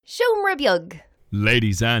Siomra beag.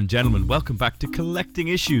 Ladies and gentlemen, welcome back to Collecting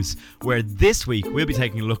Issues, where this week we'll be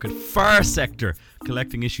taking a look at Far Sector,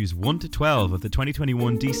 collecting issues 1 to 12 of the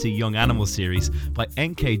 2021 DC Young Animals series by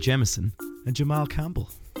N.K. Jemisin and Jamal Campbell.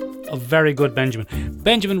 Oh, very good, Benjamin.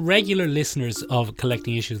 Benjamin, regular listeners of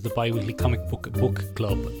Collecting Issues, the bi-weekly comic book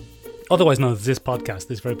club, otherwise known as this podcast,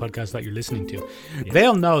 this very podcast that you're listening to,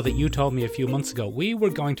 they'll know that you told me a few weeks ago, we were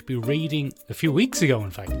going to be reading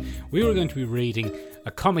a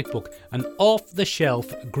comic book, an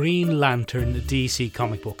off-the-shelf Green Lantern DC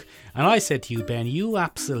comic book. And I said to you, Ben, you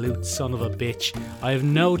absolute son of a bitch, I have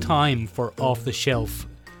no time for off-the-shelf,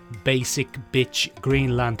 basic bitch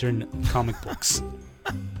Green Lantern comic books.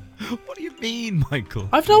 What do you mean, Michael?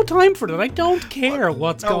 I've no time for that. I don't care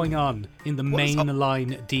what's going on in the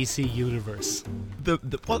mainline DC universe.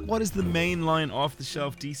 What is the mainline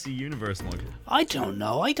off-the-shelf DC universe, Michael? I don't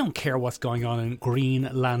know. I don't care what's going on in Green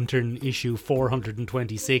Lantern issue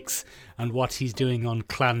 426 and what he's doing on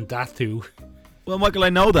Clondathu. Well, Michael,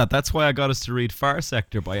 I know that. That's why I got us to read Far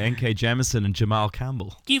Sector by N.K. Jemisin and Jamal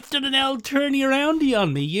Campbell. You've done an old turny-aroundy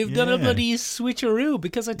on me. You've done a bloody switcheroo,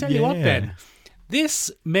 because I tell you what, Ben,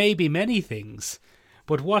 this may be many things,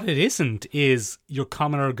 but what it isn't is your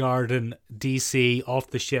Commoner Garden DC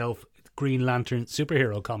off-the-shelf Green Lantern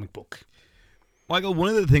superhero comic book. Michael, one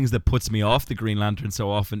of the things that puts me off the Green Lantern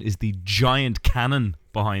so often is the giant cannon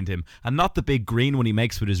behind him, and not the big green one he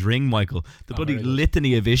makes with his ring, Michael. The bloody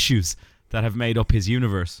litany of issues that have made up his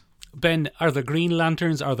universe. Ben, are there green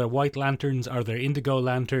lanterns? Are there white lanterns? Are there indigo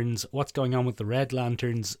lanterns? What's going on with the red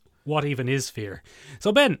lanterns? What even is fear?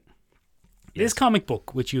 So, Ben, this comic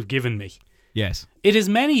book, which you've given me, it is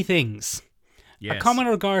many things. A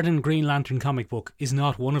Commoner Garden Green Lantern comic book is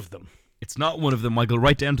not one of them. It's not one of them, Michael,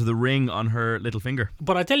 right down to the ring on her little finger.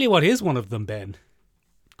 But I tell you what is one of them, Ben.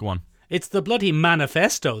 Go on. It's the bloody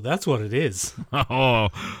manifesto, that's what it is. Oh,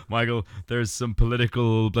 Michael, there's some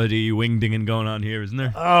political bloody wingdinging going on here, isn't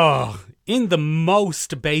there? Oh, in the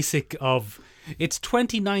most basic of... It's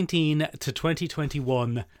 2019 to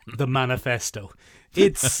 2021, the manifesto.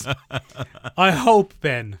 It's... I hope,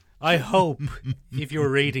 Ben, if you're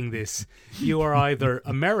reading this, you are either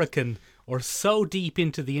American or so deep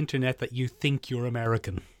into the internet that you think you're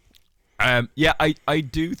American. I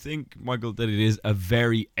do think, Michael, that it is a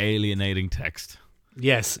very alienating text.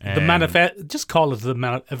 Yes, the manifesto. Just call it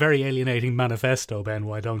a very alienating manifesto, Ben.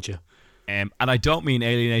 Why don't you? And I don't mean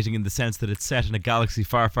alienating in the sense that it's set in a galaxy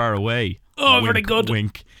far, far away. Oh, wink, very good.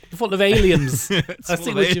 Wink. Full of aliens. I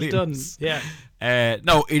see what you've done. Yeah.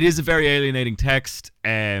 No, it is a very alienating text.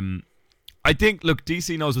 I think, look,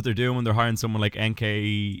 DC knows what they're doing when they're hiring someone like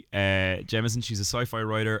N.K. Jemisin. She's a sci-fi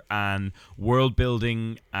writer, and world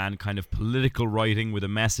building and kind of political writing with a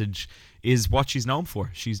message is what she's known for.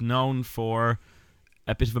 She's known for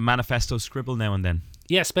a bit of a manifesto scribble now and then.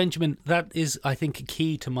 Yes, Benjamin, that is, I think,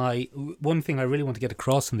 key to my... One thing I really want to get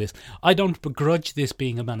across in this. I don't begrudge this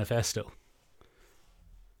being a manifesto.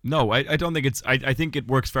 No, I don't think it's... I think it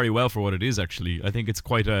works very well for what it is, actually. I think it's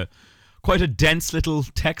quite a dense little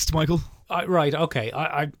text, Michael. Right, okay.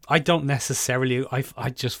 I don't necessarily... I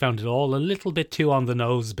just found it all a little bit too on the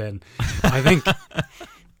nose, Ben. I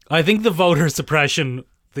think the voter suppression...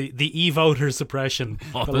 The e-voter suppression,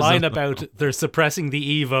 the line about they're suppressing the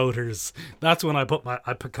e-voters, that's when I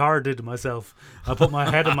Picarded myself. I put my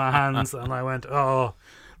head in my hands and I went, oh,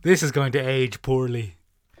 this is going to age poorly.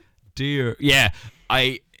 Dear. Yeah,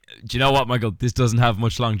 do you know what, Michael? This doesn't have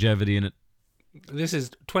much longevity in it. This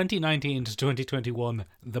is 2019 to 2021,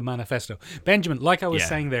 the manifesto. Benjamin, like I was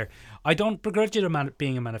saying there, I don't begrudge it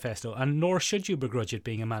being a manifesto, and nor should you begrudge it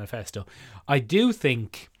being a manifesto. I do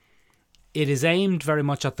think it is aimed very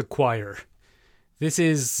much at the choir. This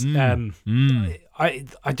is... I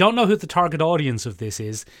don't know who the target audience of this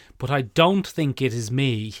is, but I don't think it is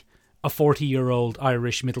me, a 40-year-old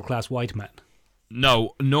Irish middle-class white man.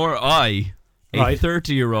 No, nor I, a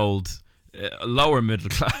 30-year-old lower middle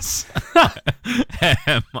class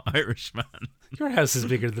Irish man. Your house is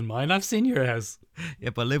bigger than mine. I've seen your house.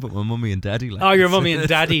 Yeah, but I live with my mummy and daddy. Oh, your mummy and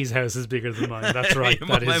daddy's house is bigger than mine. That's right.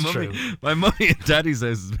 That is true. My mummy and daddy's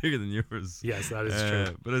house is bigger than yours. Yes, that is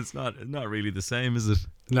true. But it's not really the same, is it?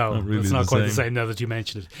 No, it's not quite the same now that you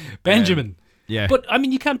mentioned it. Benjamin. But, I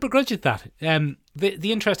mean, you can't begrudge it that.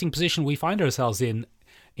 The interesting position we find ourselves in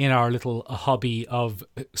our little hobby of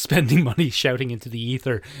spending money shouting into the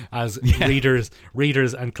ether as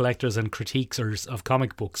readers and collectors and critiquers of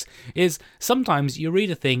comic books is sometimes you read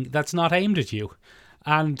a thing that's not aimed at you.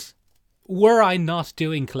 And were I not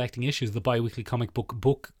doing Collecting Issues, the bi-weekly comic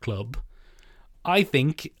book club, I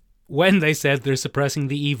think when they said they're suppressing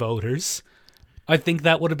the e-voters, I think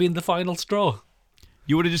that would have been the final straw.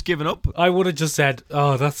 You would have just given up? I would have just said,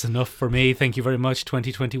 oh, that's enough for me. Thank you very much.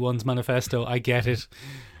 2021's manifesto. I get it.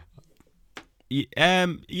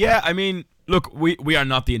 Yeah, I mean, look, we are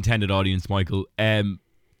not the intended audience, Michael.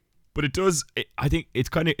 But it does. I think it's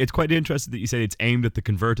quite interesting that you say it's aimed at the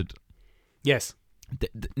converted. Yes.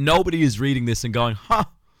 Nobody is reading this and going,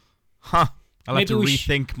 I'll have to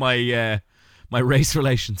rethink my my race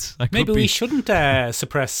relations. Maybe we shouldn't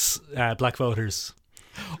suppress black voters.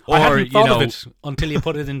 Or, I hadn't thought of it until you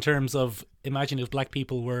put it in terms of imagine if black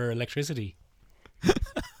people were electricity.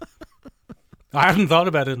 I hadn't thought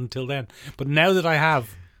about it until then, but now that I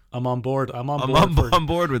have, I'm on board. I'm on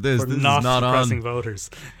board with this. This not is not suppressing on voters.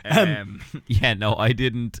 Yeah, no, I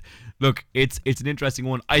didn't. Look, it's an interesting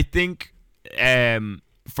one. I think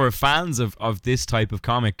for fans of this type of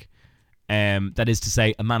comic, that is to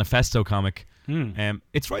say, a manifesto comic,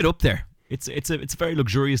 it's right up there. It's a very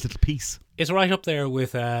luxurious little piece. It's right up there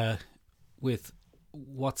with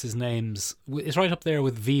what's his name's. It's right up there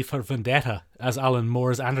with V for Vendetta as Alan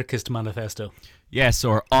Moore's anarchist manifesto. Yes,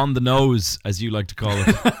 or on the nose, as you like to call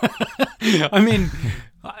it. I mean,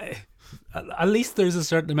 at least there's a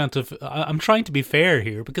certain amount of. I'm trying to be fair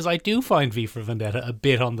here because I do find V for Vendetta a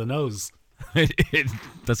bit on the nose.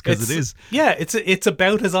 That's because it is. Yeah, it's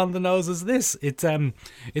about as on the nose as this.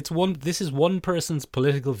 This is one person's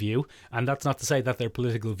political view, and that's not to say that their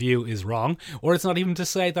political view is wrong, or it's not even to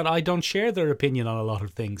say that I don't share their opinion on a lot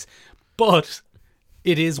of things. But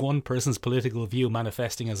it is one person's political view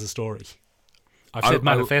manifesting as a story. I've said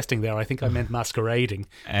manifesting there. I think I meant masquerading.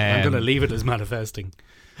 I'm going to leave it as manifesting.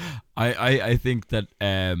 I think that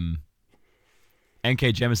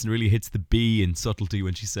N.K. Jemisin really hits the B in subtlety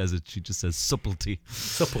when she says it. She just says subtlety.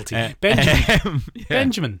 Subtlety. Benjamin. Yeah.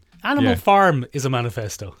 Benjamin. Animal Farm is a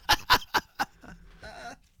manifesto.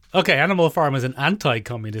 Okay, Animal Farm is an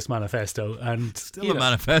anti-communist manifesto, and still a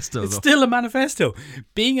manifesto. It's still a manifesto.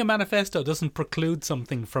 Being a manifesto doesn't preclude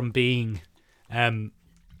something from being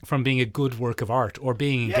a good work of art or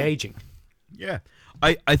being engaging. Yeah,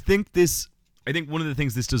 I think one of the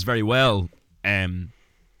things this does very well,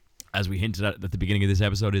 as we hinted at the beginning of this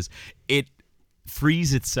episode, is it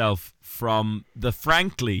frees itself from the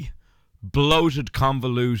frankly bloated,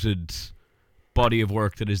 convoluted body of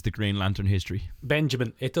work that is the Green Lantern history.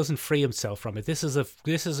 Benjamin, it doesn't free himself from it. This is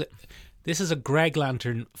a Greg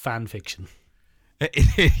Lantern fan fiction.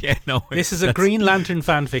 This is a Green Lantern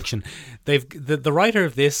fan fiction. The writer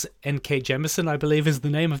of this, N.K. Jemisin, I believe is the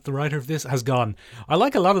name of the writer of this, has gone, I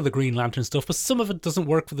like a lot of the Green Lantern stuff, but some of it doesn't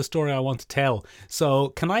work for the story I want to tell. So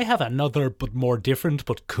can I have another but more different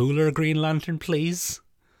but cooler Green Lantern, please?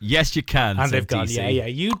 Yes, you can. And they've gone, yeah,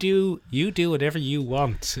 you do whatever you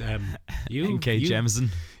want. N.K. Jemisin.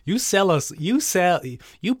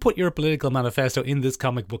 You put your political manifesto in this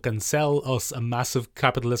comic book and sell us a massive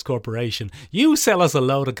capitalist corporation. You sell us a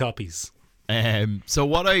load of copies. So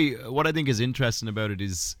what I think is interesting about it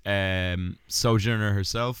is Sojourner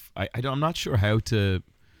herself. I'm not sure how to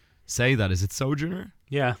say that. Is it Sojourner?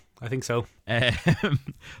 Yeah, I think so.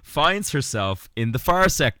 Finds herself in the far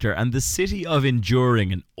sector and the city of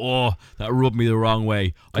Enduring, and that rubbed me the wrong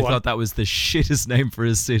way. I thought that was the shittest name for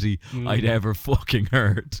a city I'd ever fucking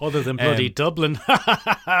heard. Other than bloody Dublin.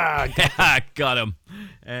 Got him.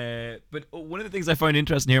 But one of the things I find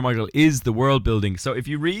interesting here, Michael, is the world building. So if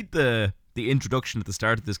you read the introduction at the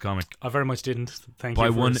start of this comic, I very much didn't. Thank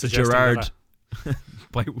you for one suggesting Gerard, that.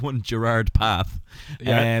 by one Gerard Path.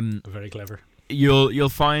 Yeah, very clever. You'll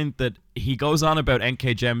find that he goes on about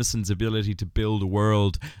N.K. Jemisin's ability to build a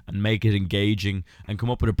world and make it engaging and come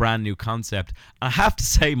up with a brand new concept. I have to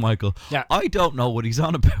say, Michael, I don't know what he's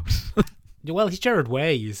on about. Well, he's Gerard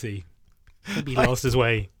Way, you see. Maybe he lost his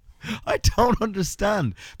way. I don't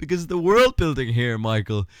understand, because the world building here,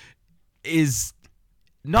 Michael, is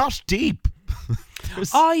not deep.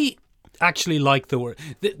 I actually like the word.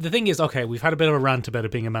 The thing is, okay, we've had a bit of a rant about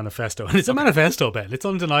it being a manifesto, and it's a manifesto, Ben. It's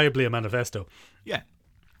undeniably a manifesto. Yeah.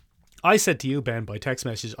 I said to you, Ben, by text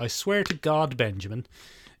message, I swear to God, Benjamin,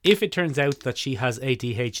 if it turns out that she has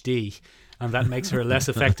ADHD and that makes her a less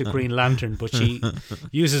effective Green Lantern, but she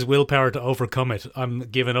uses willpower to overcome it, I'm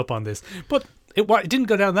giving up on this. But it didn't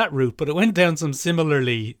go down that route, but it went down some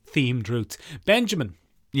similarly themed routes. Benjamin.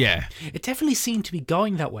 Yeah. It definitely seemed to be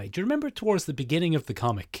going that way. Do you remember towards the beginning of the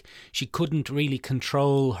comic, she couldn't really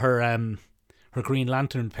control her Green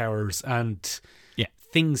Lantern powers, and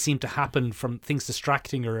things seemed to happen from things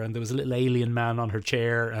distracting her, and there was a little alien man on her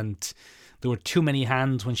chair, and there were too many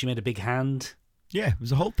hands when she made a big hand. Yeah, it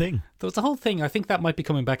was a whole thing. There was a whole thing. I think that might be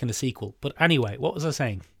coming back in the sequel. But anyway, what was I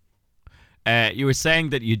saying? You were saying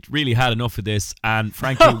that you'd really had enough of this, and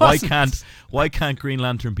frankly, why can't Green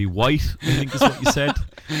Lantern be white? I think is what you said.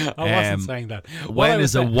 I wasn't saying that. When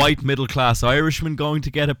is a white middle class Irishman going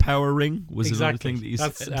to get a power ring? Was another thing that you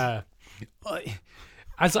said.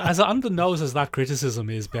 As on the nose as that criticism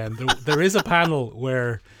is, Ben, there is a panel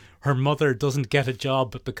where her mother doesn't get a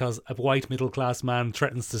job because a white middle class man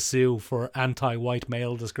threatens to sue for anti-white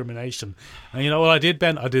male discrimination. And you know what I did,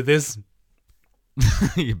 Ben? I did this.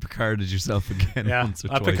 You Picarded yourself again. Yeah, once or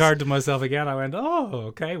I twice. Picarded myself again. I went, oh,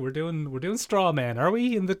 okay, we're doing straw men, are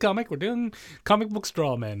we? In the comic, we're doing comic book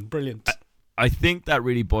straw men. Brilliant. I think that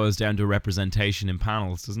really boils down to representation in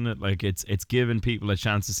panels, doesn't it? Like it's giving people a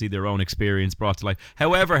chance to see their own experience brought to life,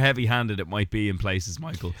 however heavy-handed it might be in places,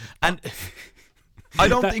 Michael. And I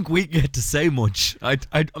don't think we get to say much.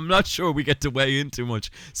 I'm not sure we get to weigh in too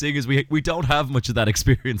much, seeing as we don't have much of that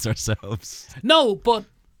experience ourselves. No, but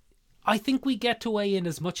I think we get to weigh in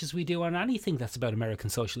as much as we do on anything that's about American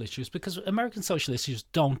social issues, because American social issues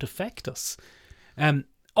don't affect us.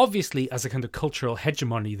 Obviously, as a kind of cultural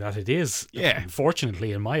hegemony that it is,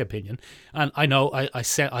 unfortunately, in my opinion, and I know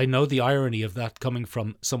I know the irony of that coming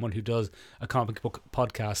from someone who does a comic book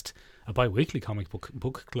podcast, a bi-weekly comic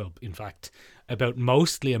book club, in fact, about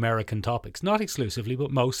mostly American topics, not exclusively,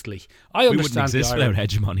 but mostly. I understand. We wouldn't exist without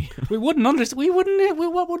hegemony. We wouldn't understand. We wouldn't.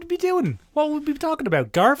 What would we be doing? What would we be talking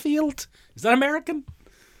about? Garfield? Is that American?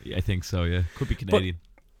 Yeah, I think so. Yeah, could be Canadian.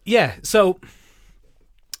 But, so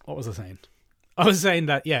what was I saying? I was saying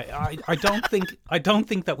that, I don't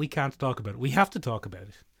think that we can't talk about it. We have to talk about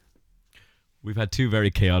it. We've had 2 very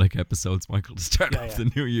chaotic episodes, Michael, to start off the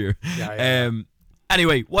new year.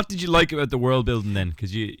 Anyway, what did you like about the world building then?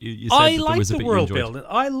 Because you said that there was a bit you enjoyed. I like the world building.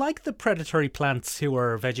 I like the predatory plants who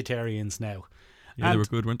are vegetarians now. Yeah, and they were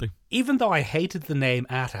good, weren't they? Even though I hated the name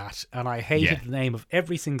AT-AT, and I hated the name of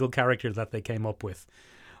every single character that they came up with,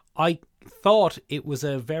 I thought it was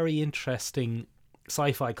a very interesting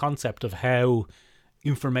sci-fi concept of how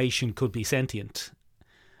information could be sentient.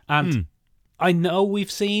 And I know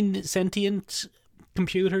we've seen sentient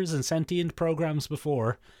computers and sentient programs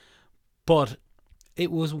before, but it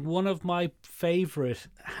was one of my favorite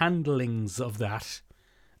handlings of that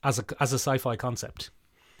as a sci-fi concept.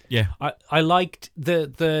 Yeah, I liked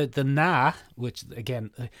the Na, which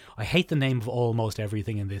again I hate the name of almost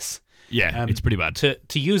everything in this. Yeah, it's pretty bad.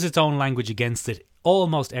 To use its own language against it,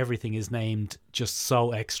 almost everything is named just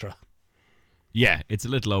so extra. Yeah, it's a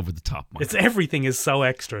little over the top. It's everything is so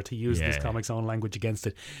extra, to use this comic's own language against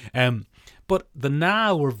it. But the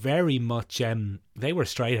Na were very much they were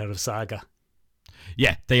straight out of Saga.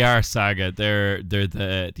 Yeah, they are Saga. They're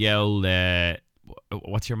the old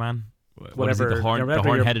what's your man? Whatever, the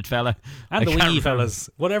horn-headed fella, and the wingy fellas,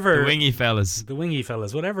 whatever. The wingy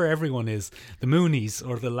fellas, whatever everyone is. The Moonies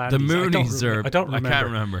or the Landies. The Moonies I don't remember. I can't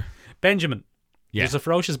remember. Benjamin. Yeah. There's a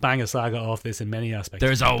ferocious bang of Saga off this in many aspects.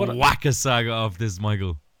 There's a whack of Saga off this,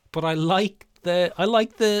 Michael. But I like the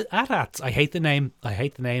AT-ATs. I hate the name. I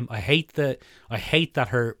hate that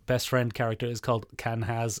her best friend character is called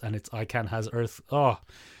Can-Has, and it's I Can-Has Earth. Oh,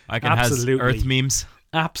 I Can-Has Earth memes.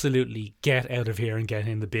 Absolutely, get out of here and get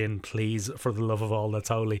in the bin, please, for the love of all that's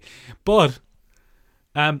holy. But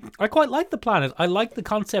I quite like the planet. I like the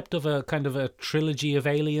concept of a kind of a trilogy of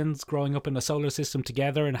aliens growing up in a solar system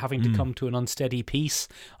together and having to come to an unsteady peace.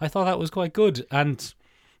 I thought that was quite good, and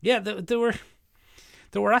yeah, there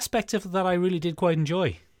were aspects of it that I really did quite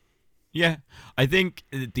enjoy. Yeah, I think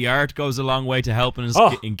the art goes a long way to helping us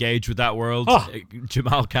engage with that world.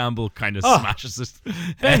 Jamal Campbell kind of smashes it.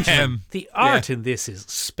 Benjamin, the art in this is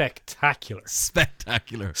spectacular.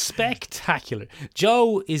 Spectacular.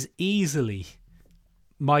 Joe is easily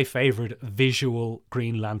my favourite visual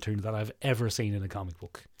Green Lantern that I've ever seen in a comic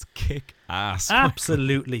book. It's kick ass.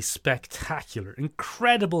 Absolutely spectacular.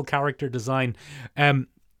 Incredible character design.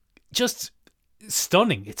 Just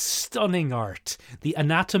stunning. It's stunning art. The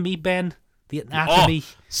anatomy, Ben. The anatomy.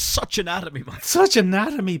 Such anatomy, man. Such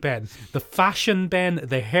anatomy, Ben. The fashion, Ben.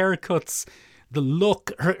 The haircuts. The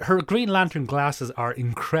look. Her Green Lantern glasses are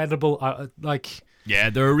incredible. Yeah,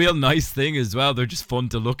 they're a real nice thing as well. They're just fun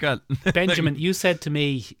to look at. Benjamin, you said to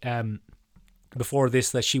me before this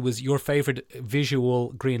that she was your favourite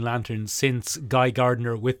visual Green Lantern since Guy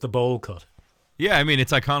Gardner with the bowl cut. Yeah, I mean,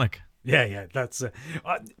 it's iconic. Yeah, that's...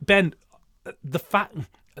 Ben...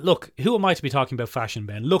 Look, who am I to be talking about fashion,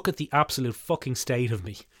 Ben? Look at the absolute fucking state of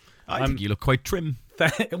me. I think you look quite trim.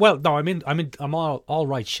 Well, no, I'm all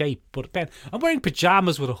right shape, but Ben, I'm wearing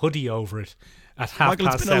pajamas with a hoodie over it at 7:30. Michael,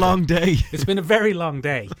 it's been a long day. It's been a very long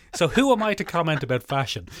day. So who am I to comment about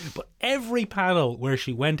fashion? But every panel where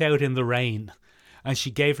she went out in the rain and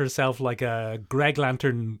she gave herself like a Greg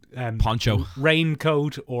Lantern poncho,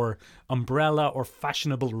 raincoat, or umbrella, or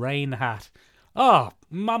fashionable rain hat. Oh,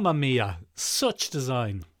 mamma mia! Such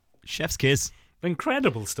design. Chef's kiss.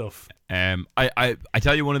 Incredible stuff. I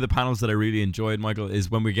tell you, one of the panels that I really enjoyed, Michael, is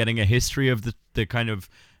when we're getting a history of the kind of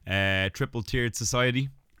triple tiered society.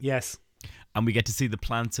 Yes. And we get to see the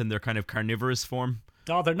plants in their kind of carnivorous form.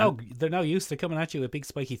 Oh, they're no use. They're coming at you with big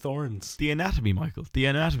spiky thorns. The anatomy, Michael. The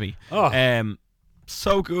anatomy. Oh.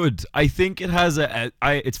 So good. I think it has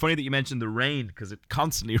it's funny that you mentioned the rain, because it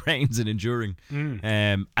constantly rains in Enduring.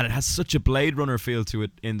 And it has such a Blade Runner feel to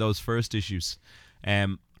it in those first issues.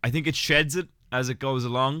 I think it sheds it as it goes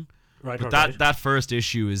along. Right. But that first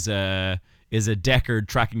issue is a Deckard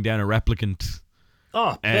tracking down a replicant.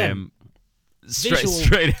 Oh, Ben.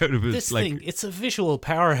 Straight out of it. This thing, it's a visual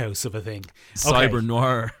powerhouse of a thing. Cyber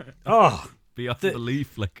noir. Oh, beyond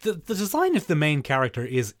belief. Like the design of the main character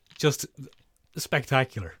is just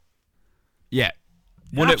spectacular. Yeah,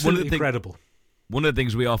 Absolutely incredible. One of the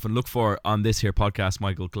things we often look for on this here podcast,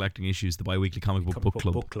 Michael, Collecting Issues, the bi-weekly comic book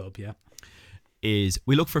book club, yeah, is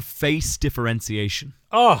we look for face differentiation.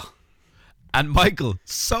 Oh. And Michael,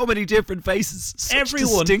 so many different faces, such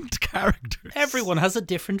distinct characters. Everyone has a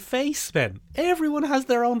different face, Ben. Everyone has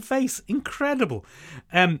their own face. Incredible.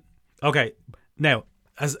 Okay, now,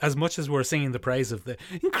 as much as we're singing the praise of the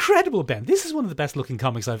incredible Ben, this is one of the best looking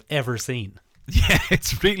comics I've ever seen. Yeah,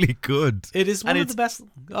 it's really good. It is one of the best.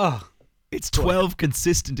 Oh, it's 12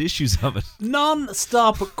 consistent issues of it.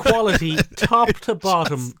 Non-stop quality, top to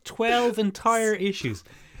bottom, 12 entire issues.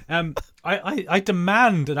 I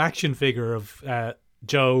demand an action figure of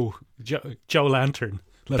Joe Lantern.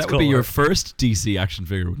 That would be your first DC action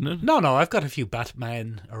figure, wouldn't it? No, I've got a few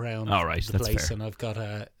Batman around the place, fair. And I've got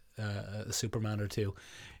a Superman or two.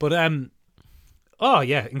 But oh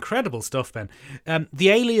yeah, incredible stuff, Ben. The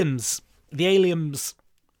aliens,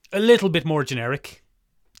 a little bit more generic.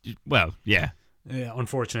 Well, yeah.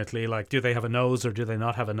 Unfortunately, like, do they have a nose or do they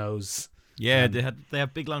not have a nose? Yeah, they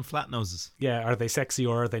have big long flat noses. Yeah, are they sexy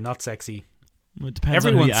or are they not sexy? Well, it depends.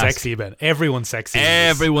 Everyone's sexy, Ben. Everyone's sexy.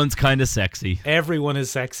 Everyone's kind of sexy. Everyone is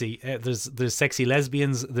sexy. There's sexy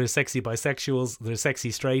lesbians. There's sexy bisexuals. There's sexy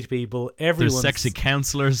straight people. There's sexy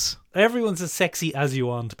counselors. Everyone's as sexy as you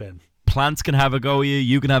want, Ben. Plants can have a go at you.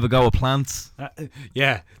 You can have a go at plants.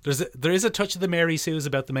 Yeah, there is a touch of the Mary Sue's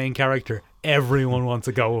about the main character. Everyone wants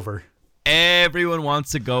a go of her. Everyone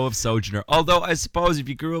wants a go of Sojourner. Although I suppose if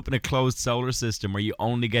you grew up in a closed solar system where you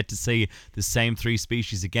only get to see the same three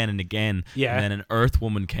species again and again, and then an Earth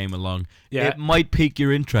woman came along, it might pique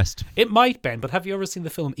your interest. It might, Ben, but have you ever seen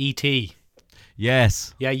the film E.T.?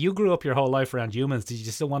 Yes. Yeah, you grew up your whole life around humans. Did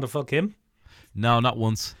you still want to fuck him? No, not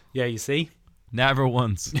once. Yeah, you see? Never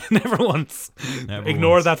once. Never once.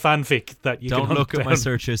 Ignore that fanfic that you don't can look at my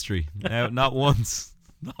search history. No, not once.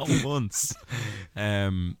 Not once.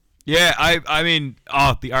 Yeah, I mean,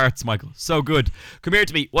 the arts, Michael, so good. Come here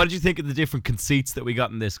to me. What did you think of the different conceits that we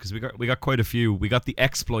got in this? Because we got quite a few. We got the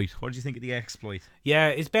exploit. What did you think of the exploit? Yeah,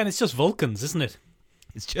 it's just Vulcans, isn't it?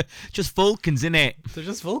 It's just Vulcans, innit? They're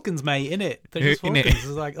just Vulcans, mate, innit? They're just Vulcans. It's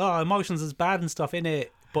like, emotions is bad and stuff, innit?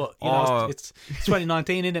 But you know, it's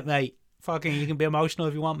 2019, innit, mate? Fucking, you can be emotional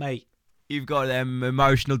if you want, mate. You've got them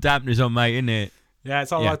emotional dampeners on, mate, innit? Yeah,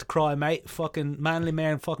 it's all right to cry, mate. Fucking manly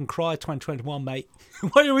man, fucking cry 2021, mate.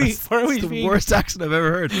 What are we? The worst accent I've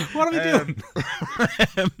ever heard. What are we doing?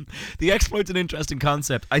 The exploit's an interesting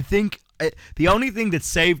concept. I think the only thing that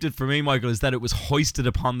saved it for me, Michael, is that it was hoisted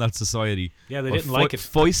upon that society. Yeah, they didn't like it.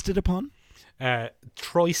 Foisted upon?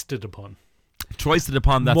 Troisted upon. Troisted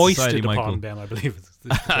upon that society, Michael. Moisted upon, Ben, I believe it's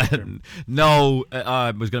No,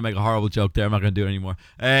 I was going to make a horrible joke there. I'm not going to do it anymore.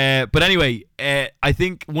 But anyway, I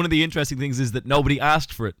think one of the interesting things is that nobody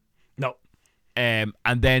asked for it. No. And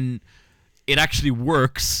then it actually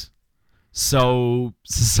works. So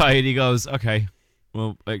society goes, okay,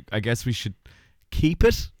 well, I guess we should keep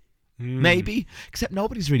it. Maybe. Except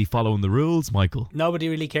nobody's really following the rules, Michael. Nobody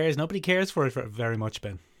really cares. Nobody cares for it very much,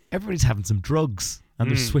 Ben. Everybody's having some drugs. And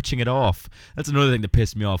they're switching it off. That's another thing that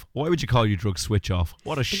pissed me off. Why would you call your drug switch off?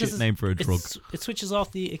 What a shit name for a drug. It switches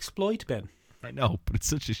off the exploit, Ben. I know, but it's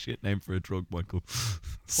such a shit name for a drug, Michael.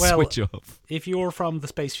 Well, switch off. If you're from the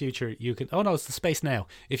space future, you can... Oh, no, it's the space now.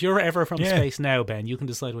 If you're ever from space now, Ben, you can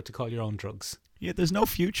decide what to call your own drugs. Yeah, there's no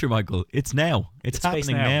future, Michael. It's now. It's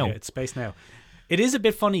happening now. Yeah, it's space now. It is a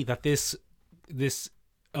bit funny that this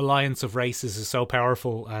alliance of races is so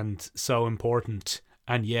powerful and so important,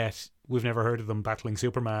 and yet we've never heard of them battling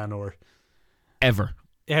Superman or... Ever.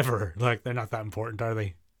 Like, they're not that important, are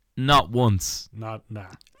they? Not once. Nah.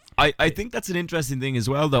 I think that's an interesting thing as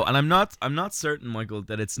well, though, and I'm not certain, Michael,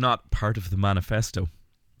 that it's not part of the manifesto.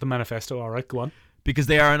 The manifesto, all right, go on. because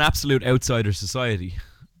they are an absolute outsider society,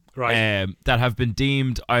 right? That have been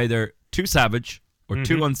deemed either too savage or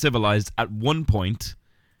too uncivilized at one point,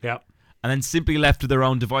 yeah, and then simply left to their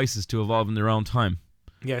own devices to evolve in their own time.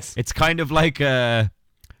 Yes, it's kind of like a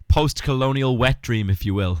post-colonial wet dream, if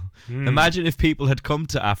you will. Imagine if people had come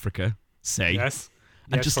to Africa, say,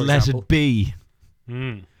 and just let it be.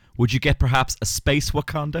 Would you get perhaps a space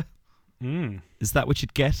Wakanda? Is that what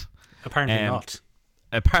you'd get? Apparently not.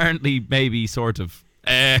 Apparently, maybe, sort of.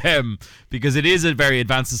 Because it is a very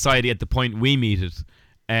advanced society at the point we meet it.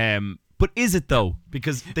 But is it, though?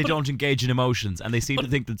 Because they don't engage in emotions, and they seem to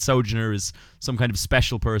think that Sojourner is some kind of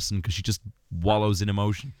special person because she just wallows in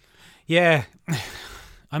emotion. Yeah.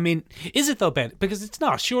 I mean, is it, though, Ben? Because it's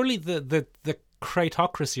not. Surely the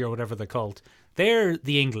Cratocracy, or whatever they're called, they're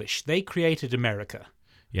the English. They created America.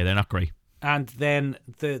 Yeah, they're not great. And then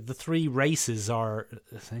the three races are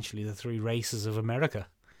essentially the three races of America.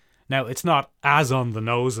 Now, it's not as on the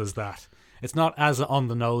nose as that. It's not as on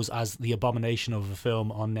the nose as the abomination of a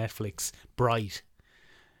film on Netflix, Bright,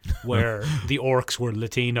 where the orcs were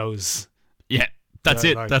Latinos. Yeah, that's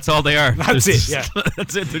it. Like, that's all they are. That's it, yeah.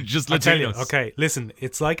 That's it. They're just Latinos. I tell you, okay, listen,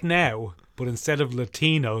 it's like Now, but instead of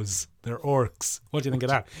Latinos, they're orcs. What do you think of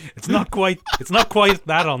that? It's not quite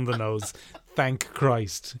that on the nose. Thank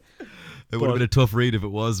Christ. It would have been a tough read if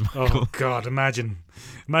it was, Michael. Oh, God, imagine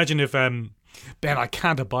if, Ben, I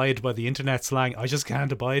can't abide by the internet slang. I just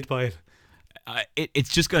can't abide by it. It's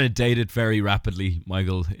just going to date it very rapidly,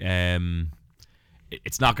 Michael.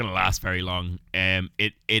 It's not going to last very long.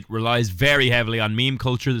 It relies very heavily on meme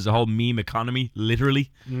culture. There's a whole meme economy,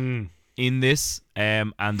 literally, in this.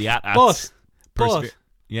 And the at-ats. But,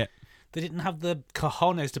 yeah, they didn't have the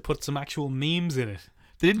cojones to put some actual memes in it.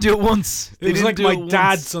 They didn't do it once. It was like my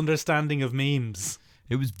dad's understanding of memes.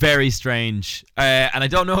 It was very strange, and I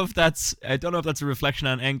don't know if that's a reflection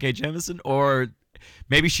on N.K. Jemisin, or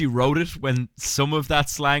maybe she wrote it when some of that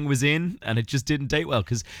slang was in, and it just didn't date well.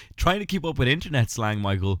 Because trying to keep up with internet slang,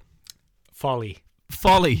 Michael, folly.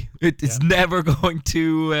 It's never going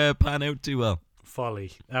to pan out too well.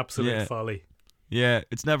 Folly, absolute folly. Yeah,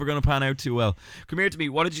 it's never going to pan out too well. Come here to me.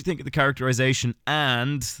 What did you think of the characterization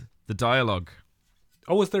and the dialogue?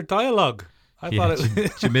 Oh, was there dialogue? I thought it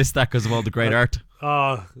was... You missed that because of all the great art.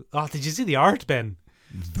 Oh, did you see the art, Ben?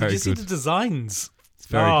 Very did you good. see the designs? It's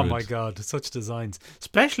very good. My God, such designs.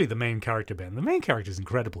 Especially the main character, Ben. The main character is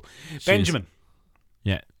incredible. Benjamin.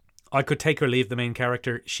 Yeah. I could take or leave the main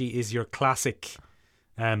character. She is your classic...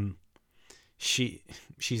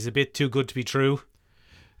 She's a bit too good to be true.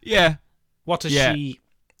 Yeah. What does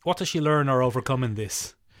she learn or overcome in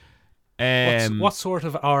this? What sort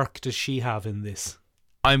of arc does she have in this?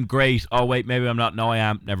 I'm great. Oh wait, maybe I'm not. No, I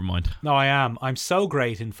am. Never mind. No, I am. I'm so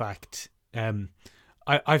great. In fact,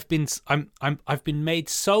 I've been made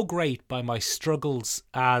so great by my struggles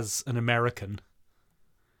as an American.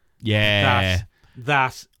 Yeah.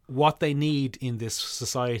 That what they need in this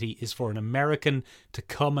society is for an American to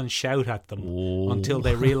come and shout at them until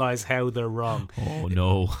they realize how they're wrong. Oh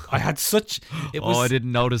no! I had such. I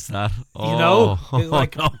didn't notice that. You know,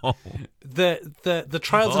 like the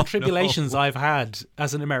trials and tribulations I've had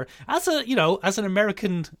as an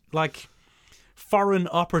American, like foreign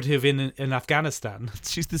operative in Afghanistan.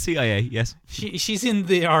 She's the CIA, yes. She's in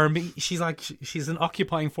the army. She's an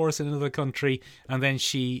occupying force in another country, and then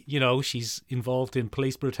she's involved in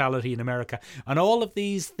police brutality in America, and all of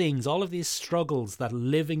these things, all of these struggles that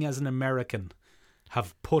living as an American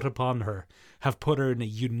have put upon her, have put her in a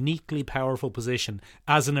uniquely powerful position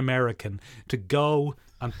as an American to go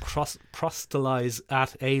and proselytize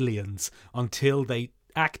at aliens until they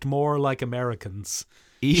act more like Americans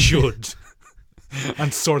should.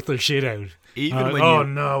 And sort their shit out.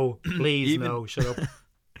 No, please, no, shut up.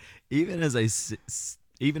 Even as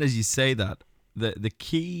you say that, the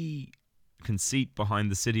key conceit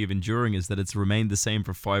behind the City of Enduring is that it's remained the same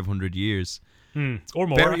for 500 years. Or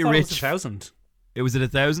more. Very rich. It was 1,000. It was at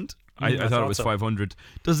 1,000? I thought it was 500.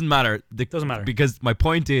 Doesn't matter. Doesn't matter. Because my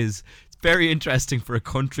point is, it's very interesting for a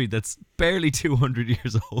country that's barely 200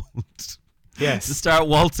 years old. Yes. To start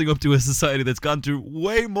waltzing up to a society that's gone through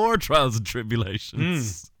way more trials and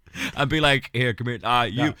tribulations. And be like, here, come here.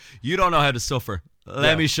 You don't know how to suffer.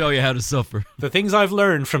 Let me show you how to suffer. The things I've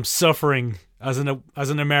learned from suffering as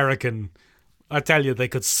an American, I tell you, they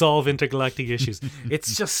could solve intergalactic issues.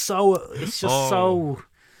 It's just so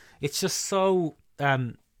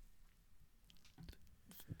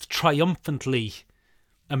triumphantly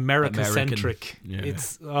America-centric. Yeah.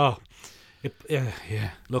 It's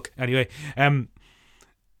Look, anyway,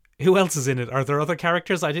 Who else is in it? Are there other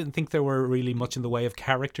characters? I didn't think there were really much in the way of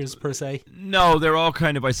characters per se. No, they're all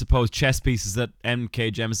kind of, I suppose, chess pieces that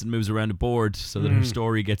M.K. Jemisin moves around a board so that her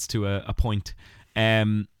story gets to a point.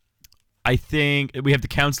 I think we have the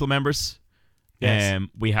council members. Yes.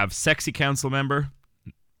 We have sexy council member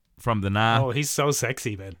from the Na. Oh, he's so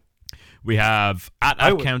sexy, Ben. We have at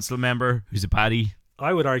council member who's a baddie.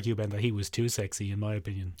 I would argue, Ben, that he was too sexy, in my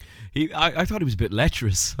opinion. I thought he was a bit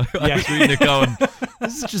lecherous. I was reading it going,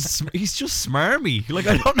 he's just smarmy. Like,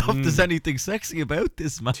 I don't know if there's anything sexy about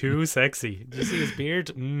this man. Too sexy. Did you see his beard?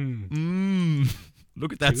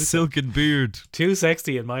 Look at that silken beard. Too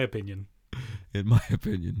sexy, in my opinion. In my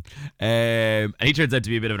opinion. And he turns out to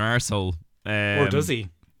be a bit of an arsehole. Or does he?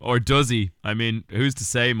 Or does he? I mean, who's to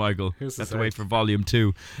say, Michael? Who's to have say? to wait for volume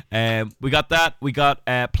 2. We got that. We got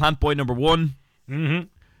Plant Boy number 1. Mm-hmm.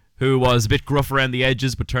 Who was a bit gruff around the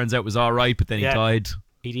edges, but turns out was all right. But then he died.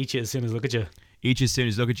 He'd eat you as soon as look at you. Eat you as soon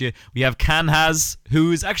as look at you. We have Kanhaz,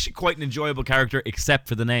 who is actually quite an enjoyable character, except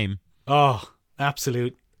for the name. Oh,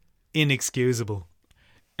 absolute inexcusable.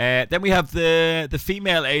 Then we have the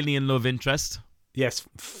female alien love interest. Yes,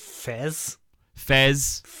 Fez,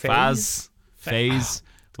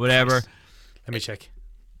 whatever. Let me check.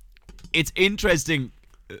 It's interesting.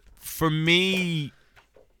 For me,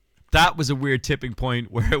 that was a weird tipping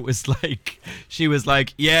point where it was like, she was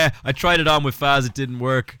like, yeah, I tried it on with Faz, it didn't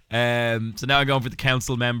work. So now I'm going for the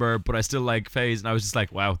council member, but I still like Faze. And I was just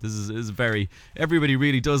like, wow, this is very, everybody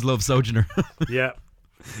really does love Sojourner. Yeah.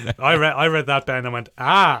 I read that, Ben, and I went,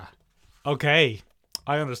 okay.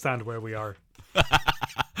 I understand where we are.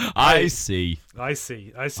 I see. I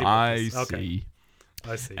see.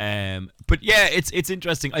 But yeah, it's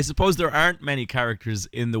interesting. I suppose there aren't many characters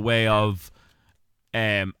in the way of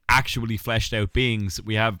actually fleshed out beings.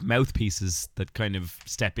 We have mouthpieces that kind of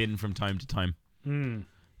step in from time to time.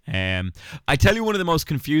 I tell you, one of the most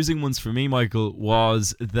confusing ones for me, Michael,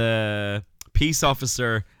 was the peace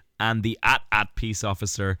officer and the at peace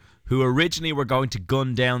officer, who originally were going to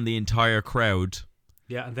gun down the entire crowd.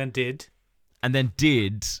 Yeah, and then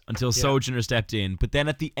did until Sojourner stepped in. But then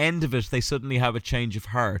at the end of it, they suddenly have a change of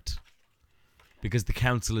heart because the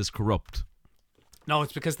council is corrupt. No,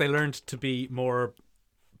 it's because they learned to be more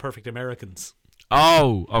perfect Americans.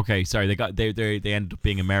 Oh, okay. Sorry, they ended up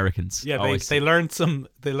being Americans. Yeah, they learned some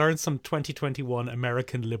 2021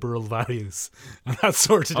 American liberal values, and that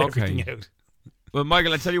sorted everything out. Well,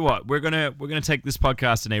 Michael, I tell you what, we're gonna take this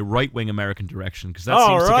podcast in a right-wing American direction, because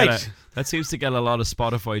that seems to get a lot of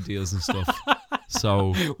Spotify deals and stuff.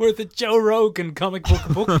 So we're the Joe Rogan Comic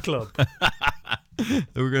Book Club.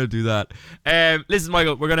 We're gonna do that. Listen,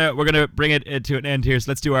 Michael, we're gonna bring it to an end here.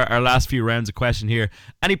 So let's do our last few rounds of question here.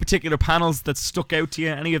 Any particular panels that stuck out to you?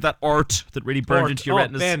 Any of that art that really burned into your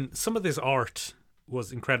retinas? Ben, some of this art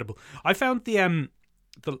was incredible. I found the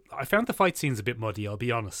fight scenes a bit muddy, I'll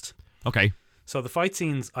be honest. Okay. So the fight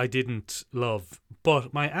scenes I didn't love,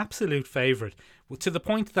 but my absolute favourite, to the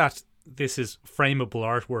point that this is frameable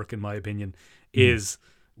artwork in my opinion, is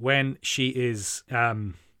when she is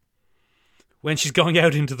when she's going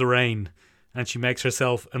out into the rain and she makes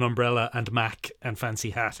herself an umbrella and Mac and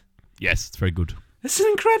fancy hat. Yes, it's very good. It's an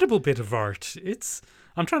incredible bit of art.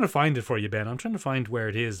 I'm trying to find it for you, Ben. I'm trying to find where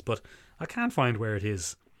it is, but I can't find where it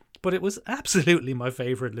is. But it was absolutely my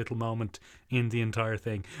favourite little moment in the entire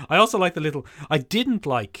thing. I also like I didn't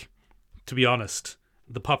like, to be honest,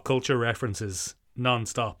 the pop culture references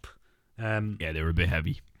non-stop. Yeah, they were a bit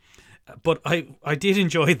heavy. But I did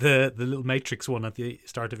enjoy the little Matrix one at the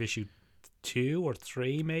start of issue 2 or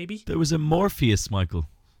 3, maybe. There was a Morpheus, Michael.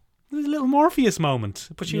 There was a little Morpheus moment,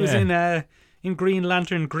 but she was in Green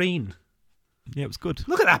Lantern green. Yeah, it was good.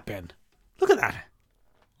 Look at that, Ben. Look at that.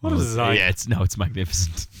 What a design. Yeah, it's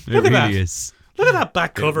magnificent. Look it at really that. is. Look at that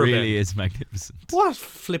back cover, Ben. It really Ben. is magnificent. What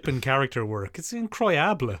flippin' character work. It's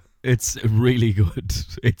incroyable. It's really good.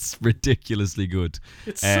 It's ridiculously good.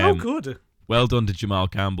 It's so good. Well done to Jamal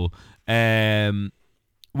Campbell.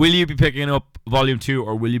 Will you be picking up Volume 2,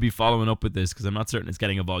 or will you be following up with this? Because I'm not certain it's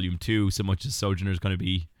getting a Volume 2 so much as Sojourner's going to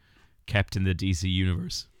be kept in the DC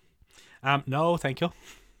universe. No, thank you.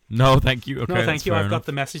 No, thank you. Okay, no, thank you. I've got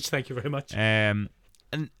the message. Thank you very much. And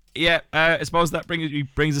yeah, I suppose that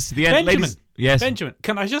brings us to the end. Benjamin. Ladies, yes. Benjamin,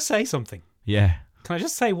 can I just say something? Yeah. Can I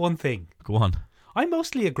just say one thing? Go on. I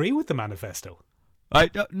mostly agree with the manifesto.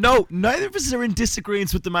 No, neither of us are in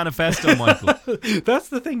disagreement with the manifesto, Michael. That's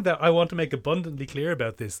the thing that I want to make abundantly clear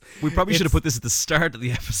about this. We probably should have put this at the start of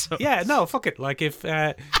the episode. Yeah, no, fuck it. Like if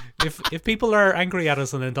people are angry at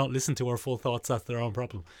us and then don't listen to our full thoughts, that's their own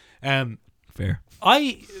problem. Fair.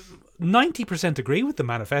 I 90% agree with the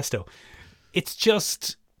manifesto. It's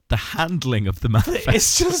just the handling of the manifesto.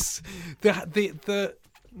 It's just the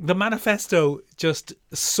the manifesto just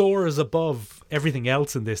soars above everything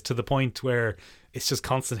else in this to the point where it's just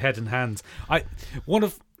constant head and hands. One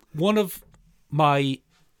of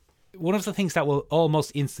the things that will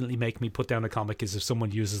almost instantly make me put down a comic is if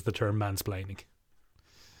someone uses the term mansplaining.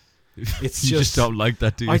 It's you just don't like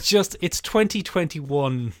that, do you? It's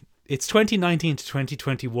 2021. It's 2019 to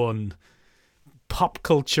 2021 pop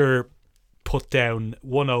culture put down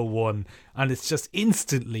 101, and it's just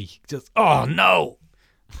instantly oh no.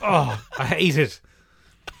 Oh, I hate it.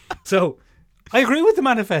 So, I agree with the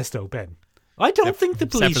manifesto, Ben. I don't think the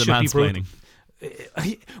police should be brutal.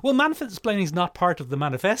 Well, mansplaining is not part of the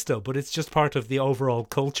manifesto, but it's just part of the overall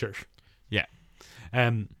culture. Yeah.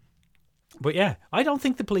 But yeah, I don't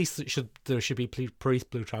think there should be police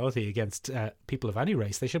brutality against people of any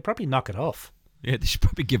race. They should probably knock it off. Yeah, they should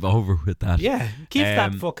probably give over with that. Yeah, keep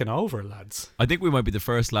that fucking over, lads. I think we might be the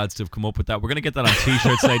first lads to have come up with that. We're going to get that on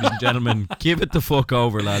t-shirts, ladies and gentlemen. Give it the fuck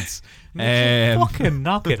over, lads. Fucking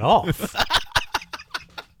knock it off.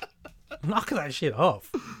 Knock that shit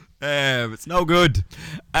off. It's no good.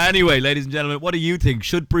 Anyway, ladies and gentlemen, what do you think?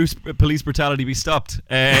 Should police brutality be stopped?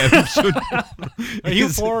 Are you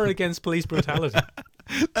for or against police brutality?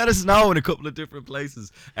 Let us know in a couple of different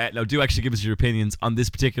places. Now, do actually give us your opinions on this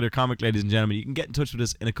particular comic, ladies and gentlemen. You can get in touch with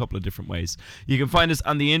us in a couple of different ways. You can find us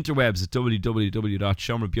on the interwebs at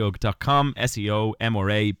www.seomrabeag.com,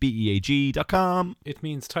 SEOMRABEAG.com. It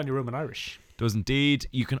means tiny room in Irish. Does indeed.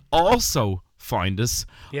 You can also find us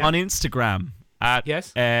on Instagram at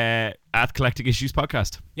Collecting Issues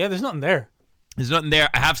Podcast. Yeah, there's nothing there. There's nothing there.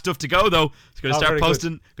 I have stuff to go though. It's going to start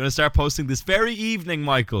posting. Going to start posting this very evening,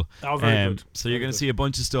 Michael. Oh, very good. So you're going to see a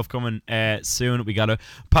bunch of stuff coming soon. We got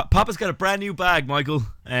Papa's got a brand new bag, Michael.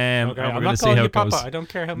 Okay, I'm not calling you Papa. I don't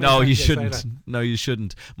care how many. No, you shouldn't. No, you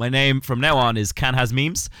shouldn't. My name from now on is Can Has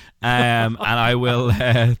Memes, and I will.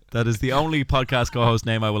 That is the only podcast co-host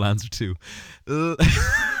name I will answer to.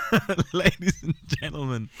 Ladies and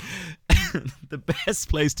gentlemen, the best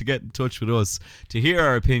place to get in touch with us, to hear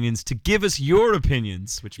our opinions, to give us your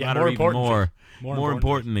opinions, which matter even more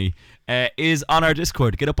importantly, is on our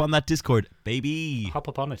Discord. Get up on that Discord, baby. Hop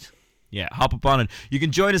up on it. Yeah, hop up on it. You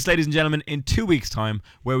can join us, ladies and gentlemen, in 2 weeks' time,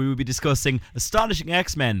 where we will be discussing Astonishing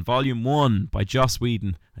X-Men Volume 1 by Joss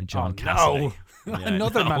Whedon and John Cassaday. No.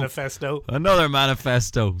 Another manifesto. Another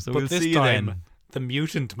manifesto. So we'll see you then. The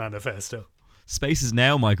Mutant Manifesto. Space is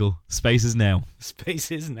now, Michael. Space is now.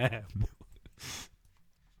 Space is now.